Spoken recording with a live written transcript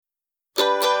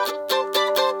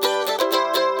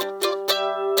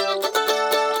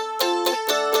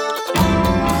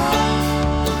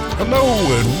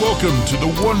and welcome to the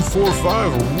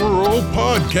 145 Rural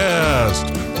Podcast,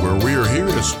 where we are here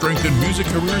to strengthen music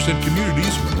careers and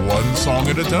communities one song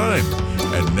at a time.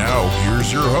 And now,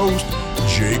 here's your host,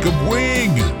 Jacob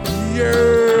Wing.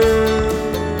 Yay!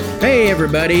 Hey,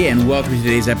 everybody, and welcome to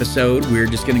today's episode. We're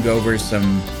just going to go over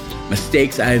some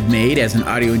mistakes I've made as an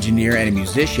audio engineer and a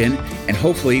musician, and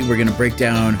hopefully we're going to break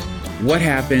down what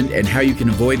happened and how you can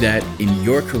avoid that in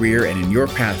your career and in your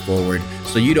path forward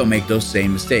so you don't make those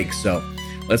same mistakes. So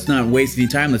let's not waste any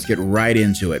time. Let's get right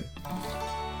into it.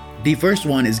 The first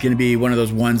one is going to be one of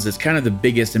those ones that's kind of the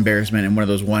biggest embarrassment, and one of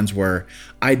those ones where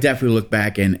I definitely look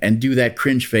back and do that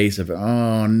cringe face of,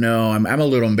 oh no, I'm a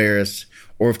little embarrassed.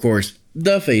 Or of course,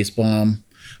 the face palm.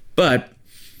 But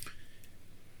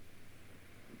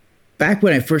back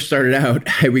when I first started out,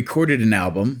 I recorded an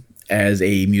album as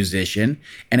a musician,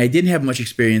 and I didn't have much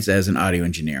experience as an audio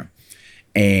engineer.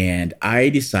 And I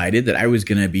decided that I was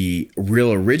going to be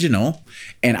real original,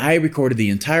 and I recorded the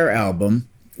entire album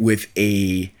with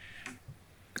a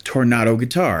Tornado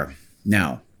guitar.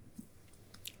 Now,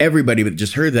 everybody that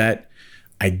just heard that,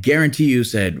 I guarantee you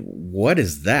said, what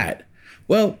is that?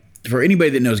 Well, for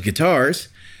anybody that knows guitars,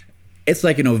 it's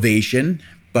like an Ovation,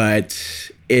 but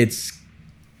it's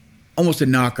almost a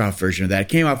knockoff version of that. It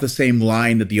came off the same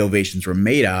line that the Ovations were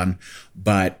made on,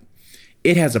 but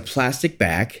it has a plastic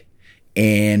back.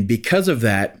 And because of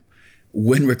that,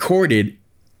 when recorded,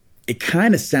 it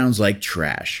kind of sounds like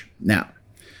trash. Now,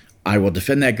 I will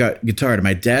defend that guitar to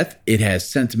my death. It has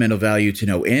sentimental value to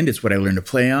no end. It's what I learned to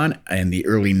play on in the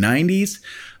early 90s.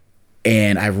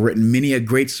 And I've written many a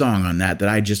great song on that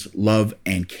I just love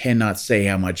and cannot say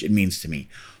how much it means to me.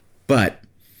 But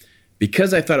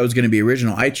because I thought it was going to be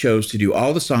original, I chose to do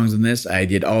all the songs in this. I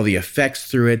did all the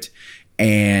effects through it.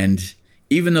 And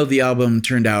even though the album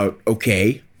turned out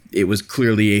okay, it was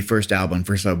clearly a first album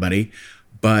for somebody,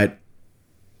 but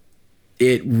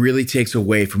it really takes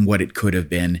away from what it could have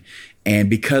been. And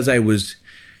because I was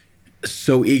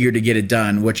so eager to get it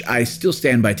done, which I still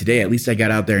stand by today, at least I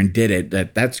got out there and did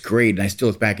it, that's great. And I still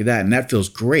look back at that, and that feels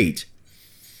great.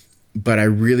 But I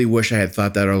really wish I had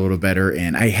thought that a little better.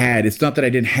 And I had. It's not that I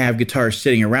didn't have guitars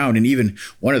sitting around. And even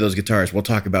one of those guitars we'll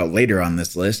talk about later on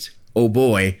this list. Oh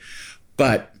boy.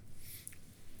 But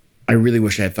I really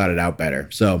wish I had thought it out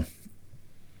better. So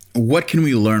what can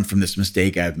we learn from this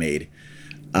mistake I've made?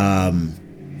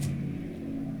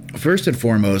 First and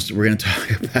foremost, we're going to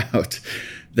talk about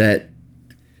that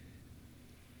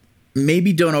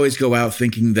maybe don't always go out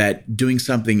thinking that doing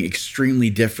something extremely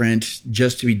different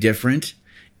just to be different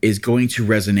is going to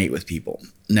resonate with people.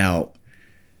 Now,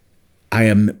 I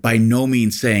am by no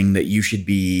means saying that you should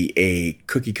be a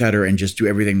cookie cutter and just do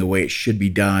everything the way it should be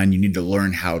done. You need to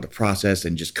learn how to process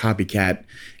and just copycat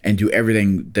and do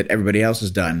everything that everybody else has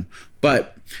done.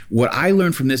 But what I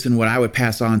learned from this, and what I would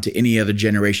pass on to any other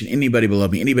generation, anybody below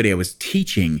me, anybody I was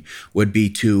teaching, would be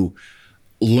to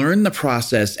learn the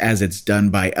process as it's done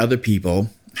by other people,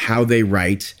 how they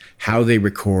write, how they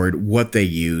record, what they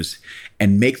use,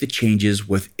 and make the changes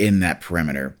within that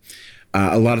perimeter.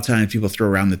 A lot of times people throw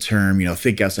around the term,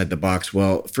 think outside the box.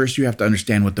 Well, first you have to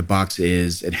understand what the box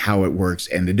is and how it works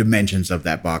and the dimensions of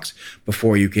that box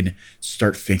before you can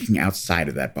start thinking outside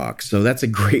of that box. So that's a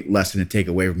great lesson to take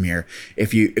away from here.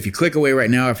 If you click away right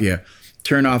now, if you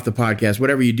turn off the podcast,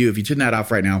 whatever you do, if you turn that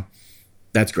off right now,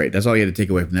 that's great. That's all you have to take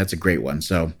away from that. That's a great one.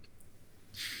 So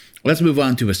let's move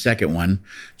on to a second one,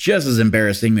 just as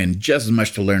embarrassing and just as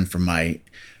much to learn from my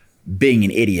being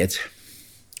an idiot.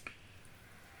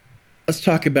 Let's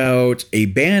talk about a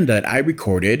band that I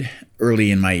recorded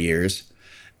early in my years,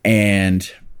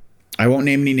 and I won't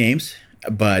name any names,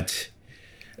 but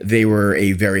they were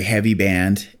a very heavy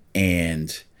band,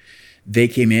 and they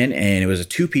came in, and it was a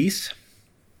two-piece,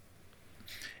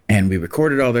 and we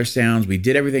recorded all their sounds. We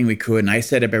did everything we could, and I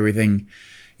set up everything.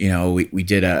 We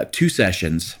did 2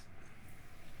 sessions.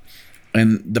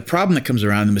 And the problem that comes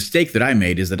around, the mistake that I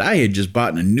made, is that I had just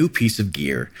bought a new piece of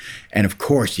gear. And of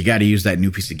course, you got to use that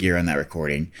new piece of gear on that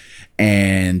recording.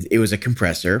 And it was a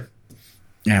compressor.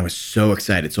 And I was so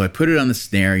excited. So I put it on the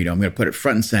snare. I'm going to put it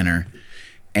front and center.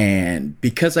 And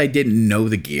because I didn't know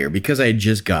the gear, because I had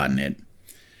just gotten it,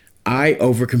 I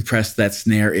overcompressed that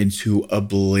snare into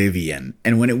oblivion.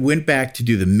 And when it went back to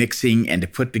do the mixing and to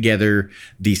put together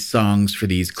these songs for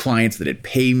these clients that had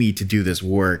paid me to do this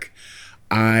work,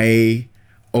 I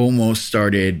almost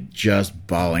started just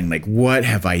bawling. Like, what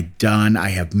have I done? I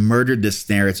have murdered this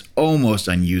snare. It's almost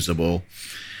unusable.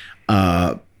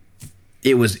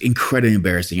 It was incredibly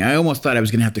embarrassing. I almost thought I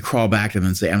was going to have to crawl back to them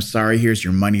and say, I'm sorry, here's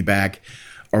your money back.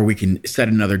 Or we can set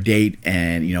another date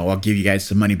and, I'll give you guys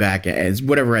some money back as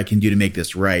whatever I can do to make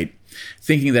this right.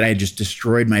 thinking that I had just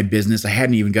destroyed my business. I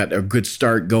hadn't even got a good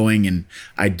start going, and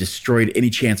I destroyed any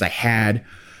chance I had.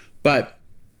 But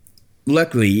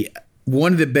luckily,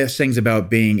 one of the best things about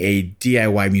being a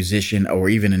DIY musician or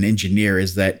even an engineer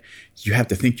is that you have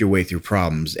to think your way through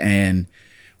problems. And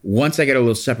once I got a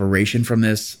little separation from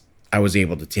this, I was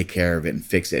able to take care of it and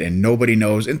fix it. And nobody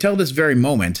knows until this very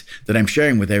moment that I'm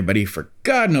sharing with everybody for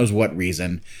God knows what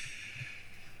reason.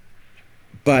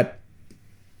 But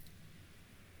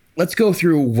let's go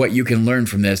through what you can learn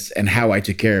from this and how I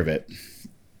took care of it.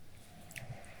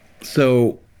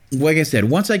 So, like I said,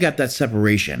 once I got that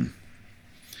separation,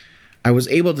 I was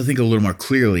able to think a little more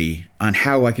clearly on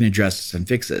how I can address this and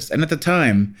fix this. And at the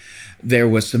time, there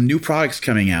was some new products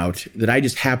coming out that I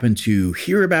just happened to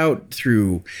hear about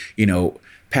through,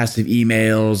 passive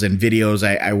emails and videos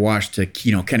I watched to,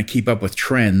 kind of keep up with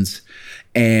trends.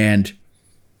 And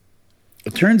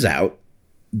it turns out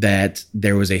that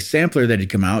there was a sampler that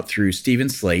had come out through Steven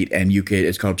Slate, and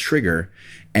it's called Trigger,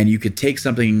 and you could take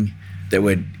something that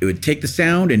it would take the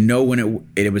sound and know when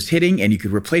it was hitting, and you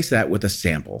could replace that with a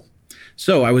sample.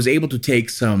 So I was able to take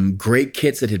some great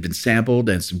kits that had been sampled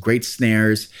and some great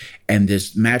snares and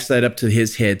just match that up to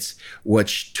his hits,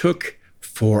 which took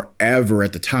forever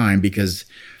at the time because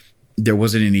there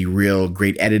wasn't any real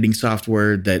great editing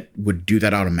software that would do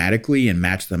that automatically and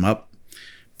match them up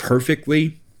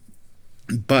perfectly.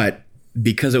 But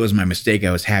because it was my mistake,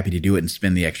 I was happy to do it and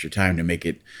spend the extra time to make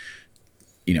it,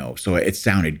 so it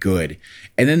sounded good.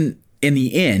 And then in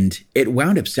the end, it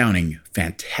wound up sounding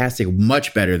fantastic,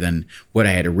 much better than what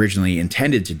I had originally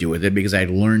intended to do with it, because I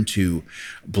had learned to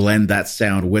blend that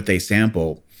sound with a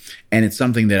sample. And it's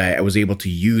something that I was able to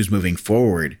use moving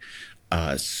forward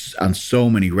on so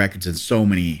many records and so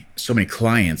many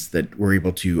clients that were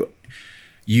able to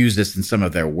use this in some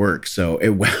of their work. So it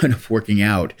wound up working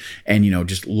out, and,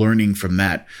 just learning from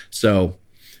that. So,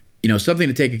 something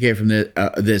to take away from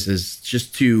this is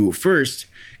just to first,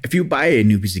 if you buy a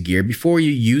new piece of gear, before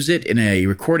you use it in a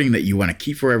recording that you want to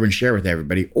keep forever and share with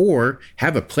everybody, or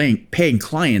have a paying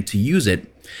client to use it,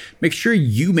 make sure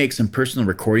you make some personal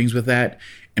recordings with that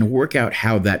and work out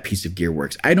how that piece of gear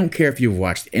works. I don't care if you've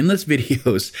watched endless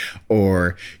videos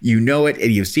or it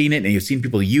and you've seen it and you've seen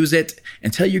people use it.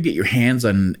 Until you get your hands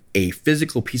on a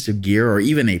physical piece of gear or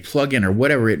even a plugin or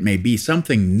whatever it may be,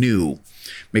 something new,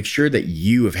 make sure that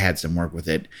you have had some work with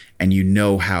it and you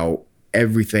know how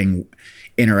everything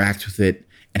interacts with it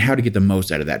and how to get the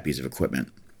most out of that piece of equipment.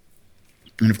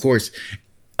 And of course,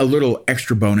 a little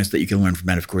extra bonus that you can learn from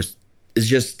that, of course, is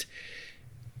just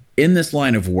in this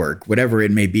line of work, whatever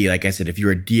it may be. Like I said, if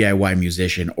you're a DIY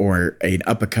musician or an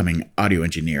up-and-coming audio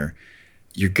engineer,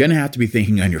 you're going to have to be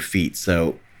thinking on your feet.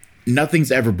 So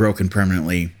nothing's ever broken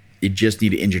permanently. You just need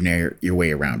to engineer your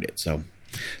way around it. So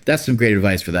that's some great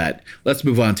advice for that. Let's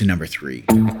move on to number 3.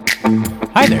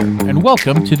 Hi there, and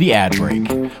welcome to the ad break.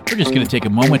 We're just going to take a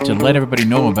moment to let everybody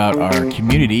know about our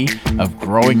community of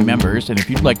growing members, and if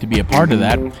you'd like to be a part of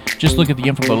that, just look at the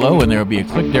info below and there will be a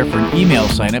click there for an email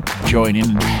sign up to join in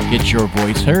and get your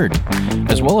voice heard.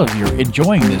 As well, if you're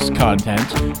enjoying this content,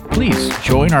 please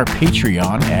join our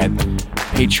Patreon at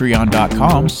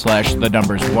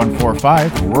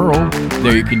patreon.com/145rural.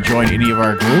 There you can join any of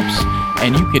our groups,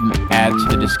 and you can add to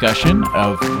the discussion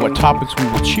of what topics we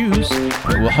will choose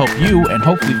that will help you and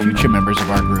hopefully future members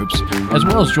of our groups, as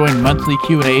well as join monthly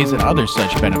Q&As and other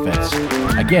such benefits.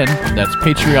 Again, that's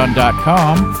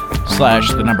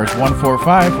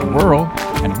patreon.com/145rural,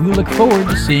 and we look forward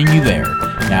to seeing you there.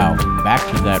 Now, back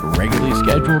to that regularly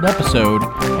scheduled episode,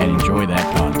 and enjoy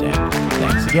that content.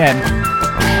 Thanks again.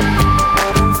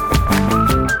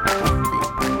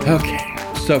 Okay,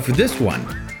 so for this one,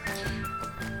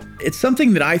 it's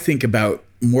something that I think about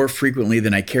more frequently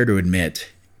than I care to admit.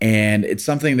 And it's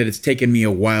something that it's taken me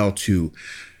a while to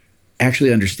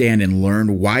actually understand and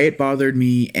learn why it bothered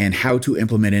me and how to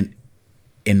implement it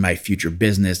in my future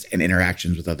business and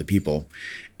interactions with other people.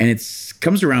 And it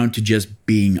comes around to just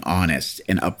being honest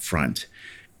and upfront.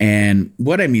 And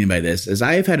what I mean by this is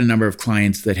I've had a number of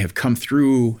clients that have come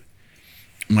through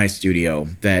my studio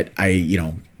that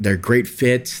they're great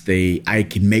fits. I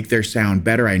can make their sound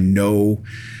better. I know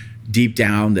deep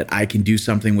down that I can do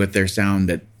something with their sound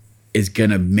that is going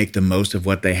to make the most of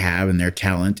what they have and their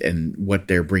talent and what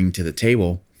they're bringing to the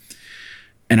table.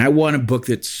 And I want to book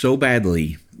it so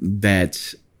badly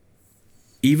that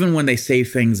even when they say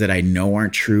things that I know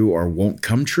aren't true or won't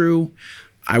come true,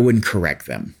 I wouldn't correct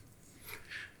them.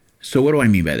 So what do I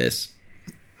mean by this?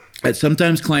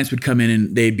 Sometimes clients would come in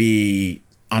and they'd be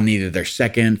on either their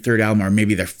second, third album, or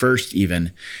maybe their first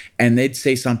even, and they'd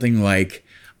say something like,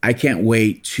 I can't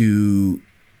wait to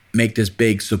make this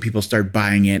big so people start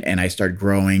buying it and I start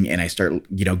growing and I start,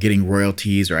 getting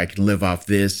royalties, or I can live off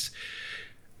this,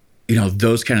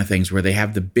 those kind of things where they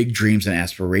have the big dreams and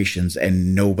aspirations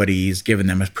and nobody's given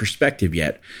them a perspective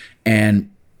yet.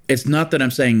 And it's not that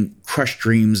I'm saying crush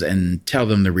dreams and tell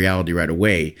them the reality right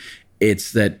away.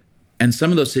 It's that in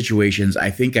some of those situations, I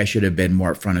think I should have been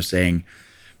more upfront of saying,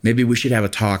 maybe we should have a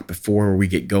talk before we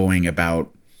get going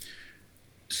about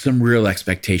some real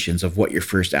expectations of what your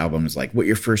first album is like, what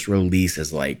your first release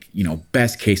is like,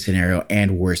 best case scenario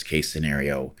and worst case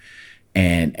scenario,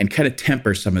 and kind of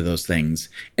temper some of those things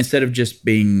instead of just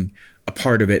being a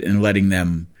part of it and letting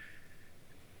them,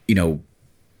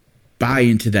 buy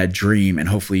into that dream and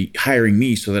hopefully hiring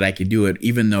me so that I can do it,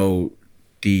 even though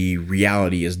the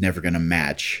reality is never going to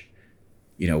match,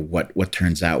 what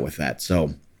turns out with that.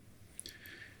 So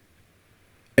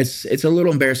it's a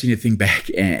little embarrassing to think back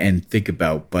and think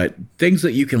about, but things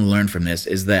that you can learn from this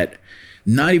is that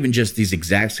not even just these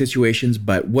exact situations,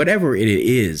 but whatever it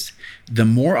is, the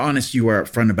more honest you are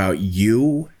upfront about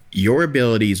you, your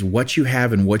abilities, what you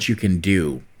have and what you can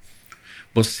do,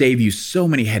 will save you so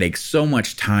many headaches, so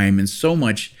much time, and so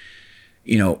much,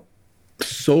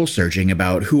 soul searching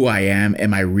about who I am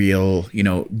I real,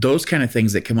 those kind of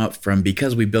things that come up from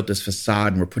because we built this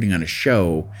facade and we're putting on a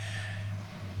show.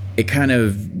 It kind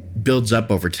of builds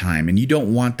up over time, and you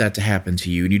don't want that to happen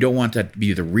to you, and you don't want that to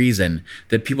be the reason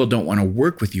that people don't want to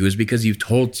work with you is because you've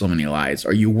told so many lies,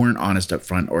 or you weren't honest up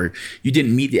front, or you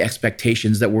didn't meet the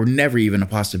expectations that were never even a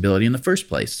possibility in the first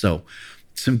place. So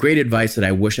some great advice that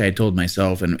I wish I had told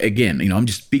myself. And again, I'm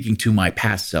just speaking to my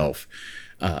past self.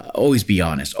 Always be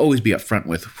honest, always be upfront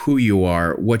with who you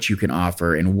are, what you can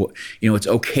offer. And, it's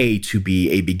okay to be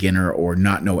a beginner or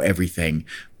not know everything,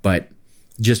 but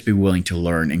just be willing to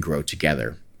learn and grow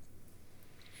together.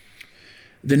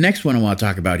 The next one I want to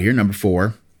talk about here, number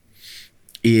 4,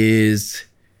 is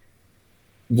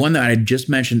one that I just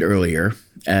mentioned earlier.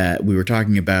 We were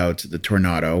talking about the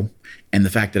Tornado, and the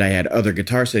fact that I had other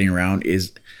guitars sitting around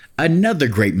is another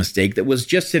great mistake that was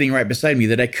just sitting right beside me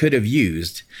that I could have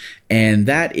used. And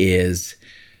that is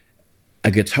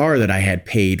a guitar that I had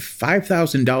paid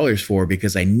 $5,000 for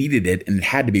because I needed it and it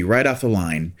had to be right off the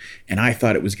line. And I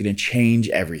thought it was going to change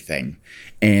everything.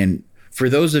 And for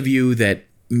those of you that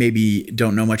maybe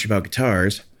don't know much about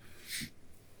guitars,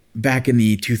 back in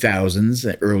the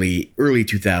 2000s, early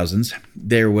 2000s,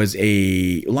 there was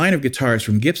a line of guitars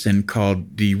from Gibson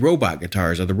called the robot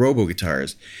guitars or the robo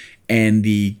guitars. And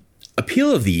the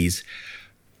appeal of these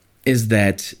is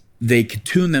that they could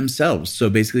tune themselves. So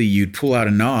basically you'd pull out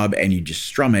a knob and you just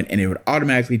strum it and it would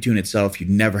automatically tune itself. You'd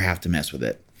never have to mess with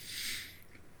it.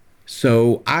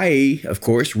 So I, of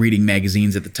course, reading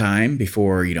magazines at the time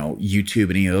before, YouTube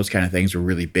and any of those kind of things were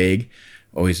really big.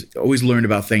 Always learned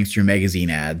about things through magazine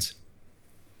ads.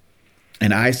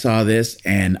 And I saw this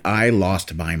and I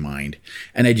lost my mind.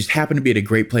 And I just happened to be at a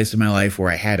great place in my life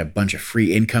where I had a bunch of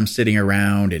free income sitting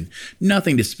around and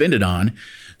nothing to spend it on.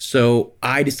 So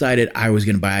I decided I was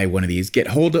going to buy one of these. I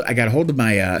got a hold of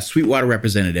my Sweetwater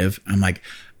representative. I'm like,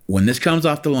 when this comes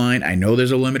off the line, I know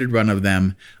there's a limited run of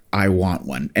them. I want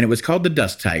one. And it was called the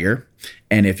Dust Tiger.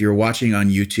 And if you're watching on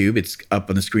YouTube, it's up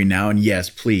on the screen now. And yes,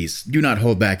 please do not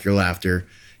hold back your laughter.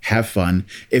 Have fun.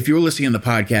 If you're listening on the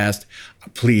podcast,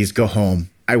 please go home.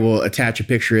 I will attach a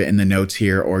picture in the notes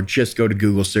here, or just go to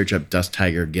Google, search up Dust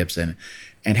Tiger Gibson,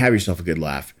 and have yourself a good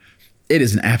laugh. It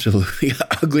is an absolutely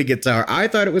ugly guitar. I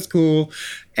thought it was cool,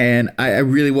 and I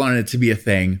really wanted it to be a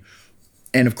thing.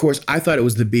 And of course, I thought it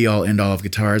was the be-all, end-all of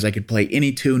guitars. I could play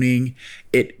any tuning.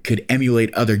 It could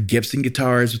emulate other Gibson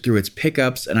guitars through its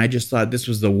pickups, and I just thought this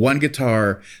was the one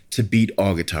guitar to beat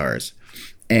all guitars.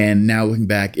 And now looking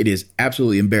back, it is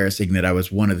absolutely embarrassing that I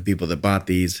was one of the people that bought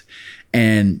these.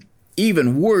 And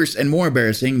even worse and more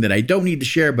embarrassing that I don't need to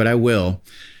share, but I will.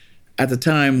 At the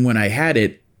time when I had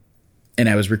it and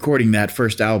I was recording that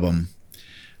first album,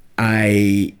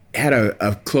 I had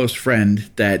a close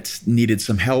friend that needed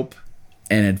some help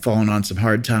and had fallen on some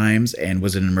hard times and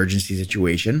was in an emergency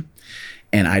situation.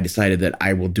 And I decided that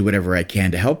I will do whatever I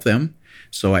can to help them.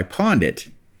 So I pawned it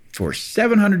for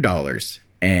 $700.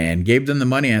 And gave them the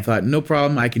money. I thought, no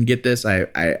problem, I can get this. I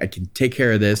can take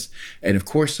care of this. And of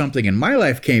course, something in my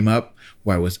life came up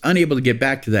where I was unable to get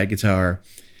back to that guitar,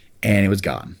 and it was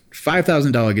gone.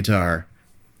 $5,000 guitar,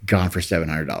 gone for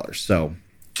 $700. So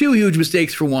 2 huge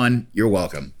mistakes for one. You're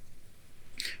welcome.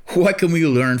 What can we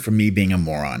learn from me being a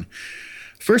moron?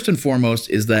 First and foremost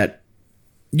is that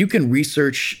you can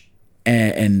research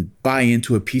and buy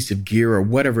into a piece of gear or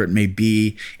whatever it may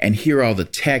be and hear all the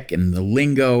tech and the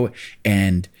lingo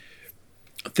and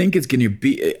think it's going to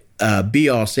be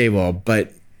all, save all.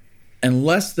 But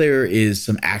unless there is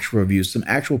some actual reviews, some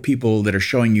actual people that are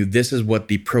showing you this is what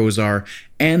the pros are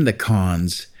and the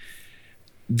cons,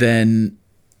 then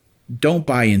don't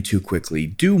buy in too quickly.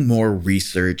 Do more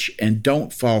research and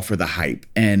don't fall for the hype.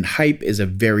 And hype is a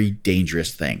very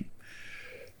dangerous thing.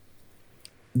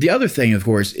 The other thing, of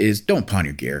course, is don't pawn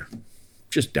your gear.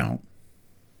 Just don't.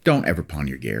 Don't ever pawn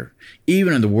your gear.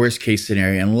 Even in the worst case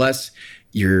scenario, unless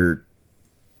you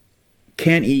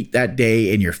can't eat that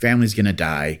day and your family's going to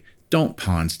die, don't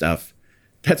pawn stuff.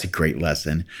 That's a great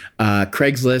lesson.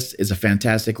 Craigslist is a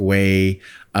fantastic way.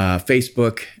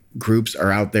 Facebook groups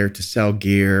are out there to sell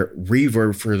gear.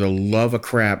 Reverb, for the love of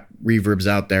crap, Reverb's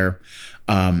out there.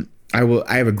 I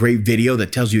have a great video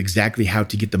that tells you exactly how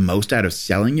to get the most out of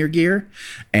selling your gear,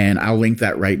 and I'll link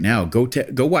that right now.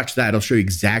 Go watch that. It'll show you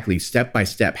exactly step by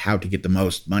step how to get the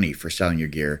most money for selling your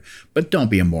gear. But don't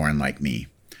be a moron like me.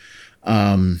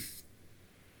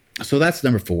 So that's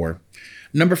number 4.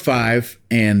 Number 5,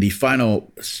 and the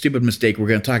final stupid mistake we're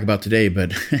going to talk about today,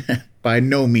 but by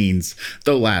no means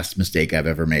the last mistake I've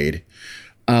ever made.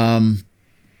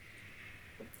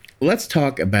 Let's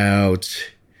talk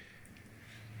about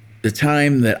the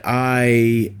time that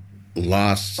I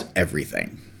lost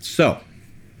everything. So,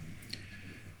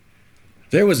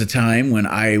 there was a time when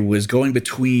I was going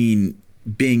between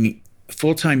being a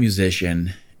full-time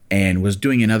musician and was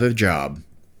doing another job,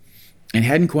 and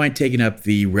hadn't quite taken up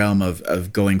the realm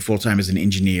of going full-time as an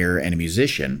engineer and a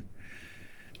musician.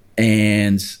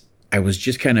 And I was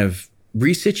just kind of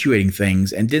resituating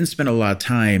things and didn't spend a lot of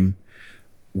time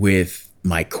with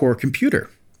my core computer.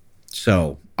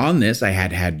 So on this, I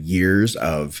had years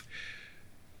of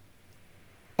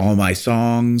all my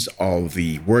songs, all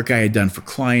the work I had done for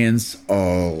clients,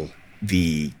 all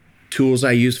the tools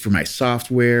I used for my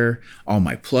software, all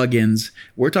my plugins.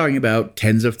 We're talking about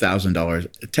tens of thousands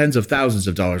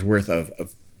of dollars worth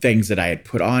of things that I had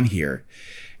put on here.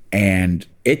 And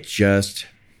it just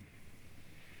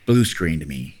blue screened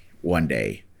me one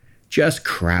day, just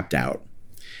crapped out.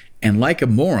 And like a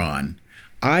moron,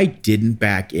 I didn't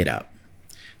back it up.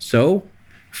 So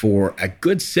for a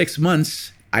good 6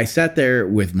 months, I sat there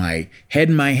with my head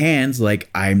in my hands like,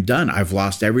 I'm done. I've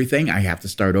lost everything. I have to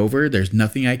start over. There's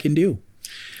nothing I can do.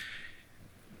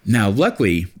 Now,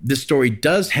 luckily, this story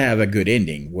does have a good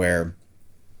ending where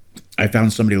I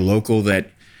found somebody local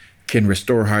that can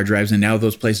restore hard drives, and now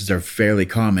those places are fairly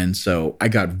common. So I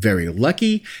got very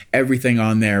lucky. Everything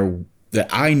on there that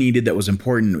I needed that was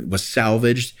important was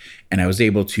salvaged, and I was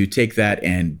able to take that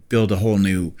and build a whole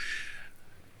new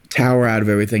tower out of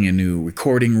everything, a new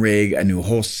recording rig, a new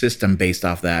whole system based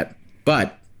off that.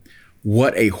 But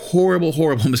what a horrible,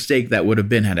 horrible mistake that would have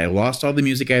been had I lost all the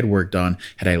music I had worked on,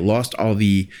 had I lost all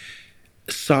the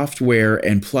software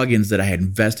and plugins that I had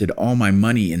invested all my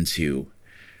money into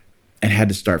and had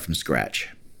to start from scratch.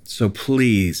 So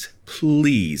please,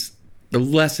 please, the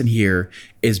lesson here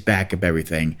is back up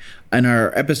everything. In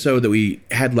our episode that we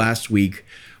had last week,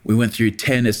 we went through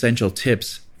 10 essential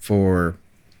tips for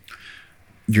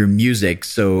your music.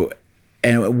 So,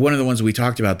 and one of the ones we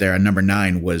talked about there on number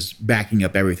 9 was backing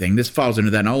up everything. This falls under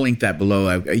that, and I'll link that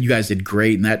below. You guys did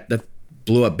great, and that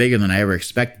blew up bigger than I ever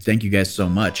expected. Thank you guys so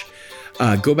much.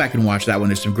 Go back and watch that one.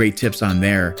 There's some great tips on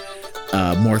there,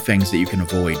 more things that you can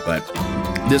avoid. But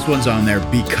this one's on there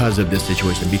because of this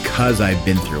situation, because I've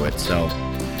been through it. So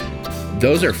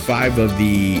those are 5 of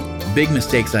the big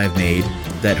mistakes I've made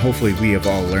that hopefully we have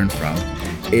all learned from.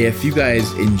 If you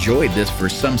guys enjoyed this for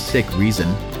some sick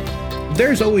reason,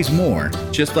 there's always more.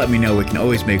 Just let me know. We can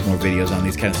always make more videos on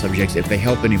these kind of subjects. If they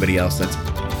help anybody else, that's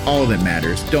all that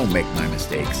matters. Don't make my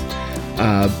mistakes.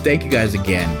 Thank you guys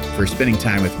again for spending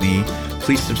time with me.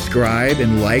 Please subscribe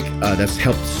and like. That's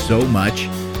helped so much.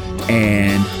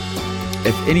 And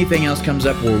if anything else comes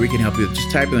up where we can help you, just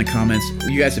type in the comments.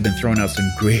 You guys have been throwing out some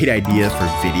great ideas for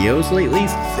videos lately.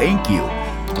 Thank you.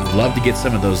 I'd love to get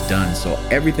some of those done. So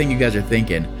everything you guys are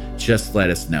thinking, just let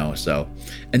us know. So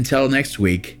until next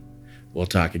week, we'll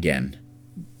talk again.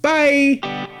 Bye.